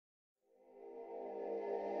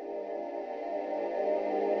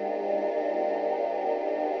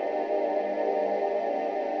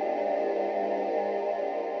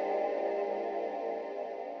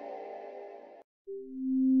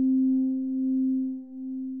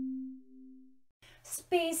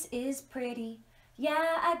Space is pretty,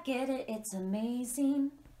 yeah, I get it, it's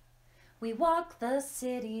amazing. We walk the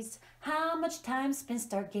cities, how much time spent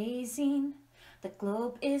stargazing? The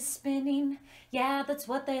globe is spinning, yeah, that's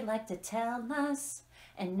what they like to tell us.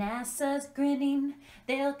 And NASA's grinning,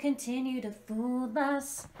 they'll continue to fool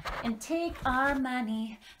us and take our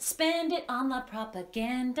money, spend it on the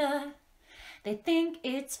propaganda. They think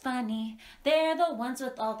it's funny, they're the ones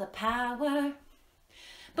with all the power.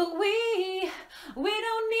 But we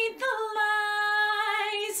don't need the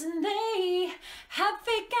lies, and they have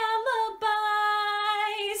fake alibis.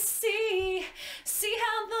 See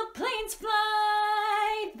how the planes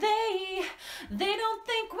fly. They don't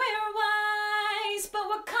think we're wise, but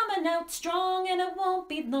we're coming out strong, and it won't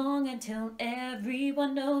be long until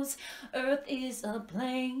everyone knows Earth is a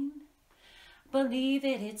plane. Believe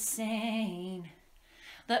it, it's sane.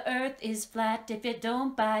 The earth is flat, if you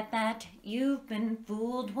don't buy that, you've been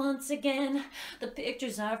fooled once again. The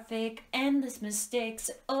pictures are fake, endless mistakes,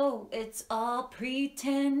 oh, it's all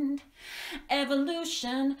pretend.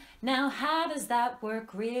 Evolution, now how does that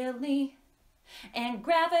work really? And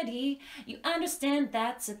gravity, you understand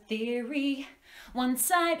that's a theory. One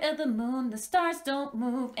side of the moon, the stars don't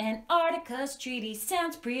move. Antarctica's treaty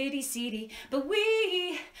sounds pretty seedy, but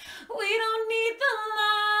we don't need the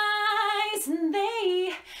lies, and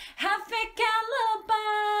they have fake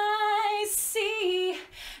alibis.